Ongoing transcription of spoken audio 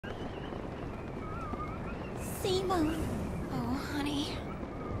Simone. Oh, honey.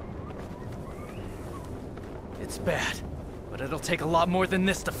 It's bad, but it'll take a lot more than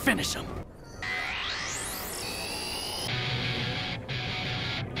this to finish him.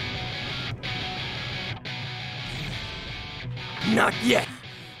 Not yet.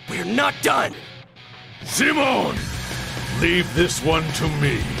 We're not done. Simone! Leave this one to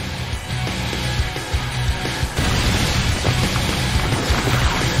me.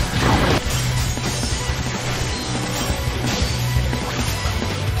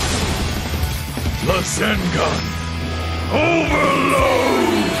 Lagann!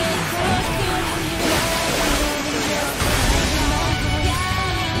 Overload!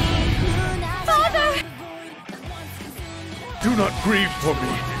 Father! Do not grieve for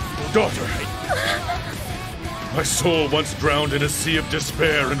me, daughter. My soul once drowned in a sea of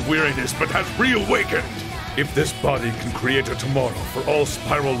despair and weariness, but has reawakened. If this body can create a tomorrow for all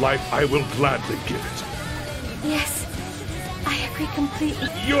spiral life, I will gladly give it. Yes, I agree completely.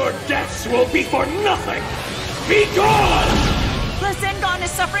 Your deaths will be for nothing! Be gone! Lagann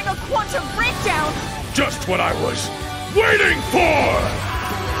is suffering a quantum breakdown! Just what I was waiting for!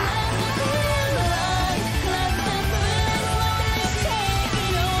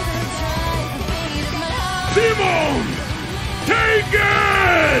 Simone! Take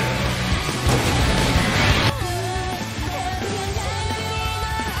it!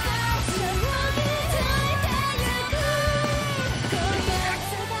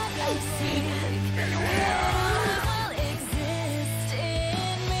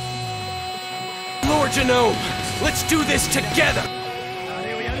 Lord Genome, let's do this together!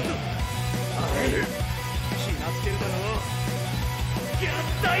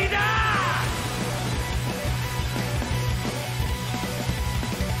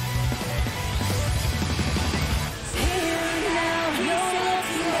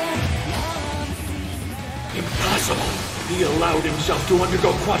 Impossible! He allowed himself to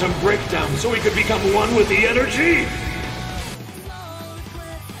undergo quantum breakdown so he could become one with the energy?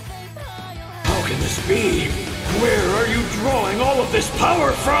 How can this be? Where are you drawing all of this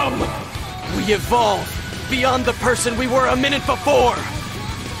power from? We evolve beyond the person we were a minute before.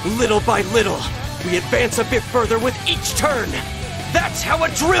 Little by little, we advance a bit further with each turn. That's how a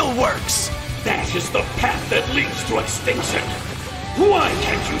drill works. That is the path that leads to extinction. Why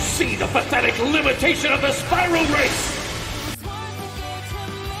can't you see the pathetic limitation of the spiral race?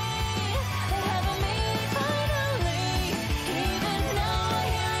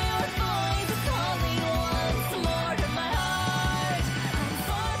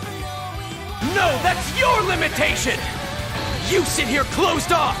 No, that's your limitation! You sit here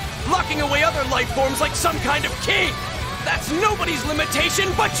closed off, locking away other life forms like some kind of king! That's nobody's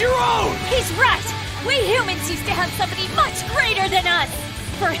limitation but your own! He's right! We humans used to have somebody much greater than us!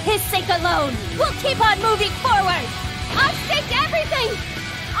 For his sake alone, we'll keep on moving forward! I've staked everything!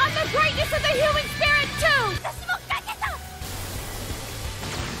 On the greatness of the human spirit, too!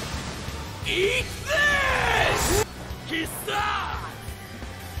 Eat this! Kissa!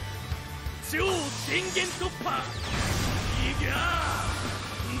 超電源突破いや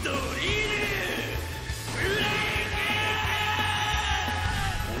ドリルブレイ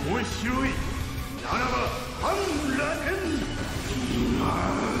ク面白いならば反ラテン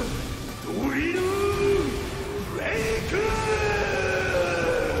ドリルブレイク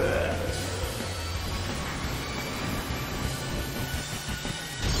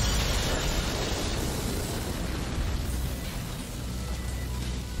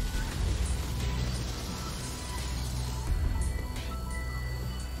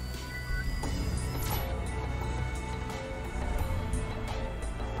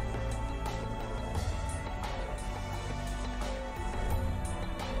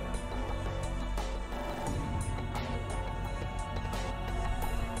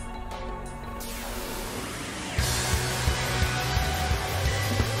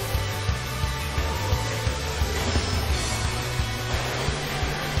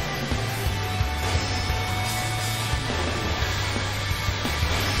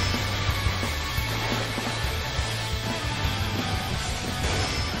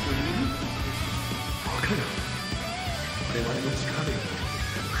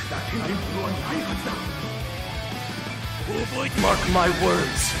Mark my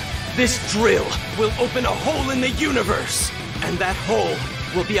words. This drill will open a hole in the universe. And that hole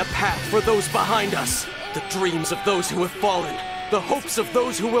will be a path for those behind us. The dreams of those who have fallen. The hopes of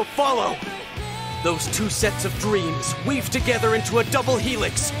those who will follow. Those two sets of dreams weave together into a double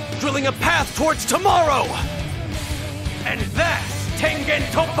helix, drilling a path towards tomorrow. And that's Tengen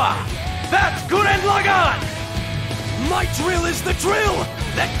Toppa. That's Gurren Lagann. My drill is the drill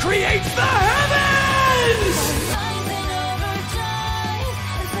that creates the heavens!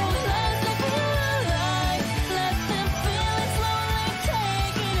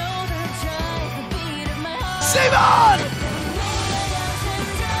 Save on!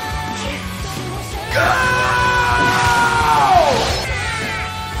 Go!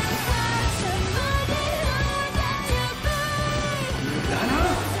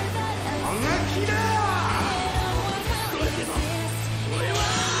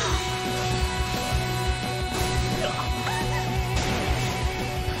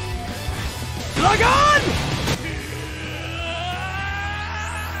 Lagann!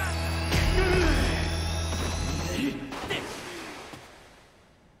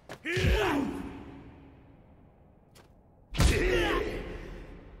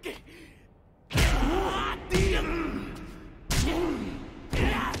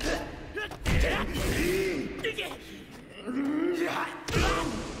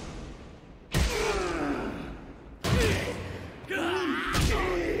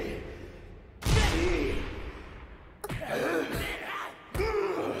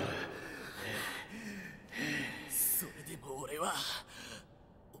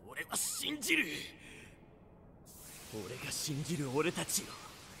俺は信じる。俺が信じる俺たちを、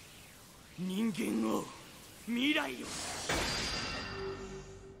人間を、未来を。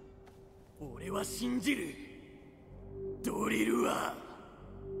俺は信じる。ドリルは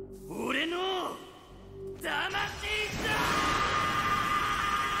俺の魂だ。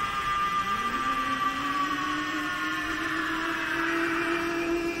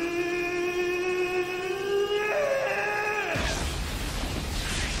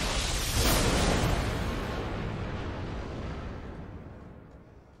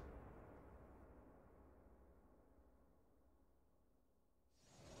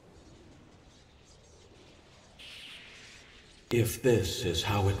If this is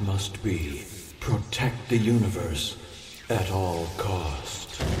how it must be, protect the universe at all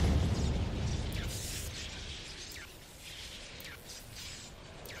cost.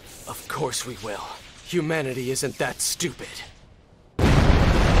 Of course we will. Humanity isn't that stupid.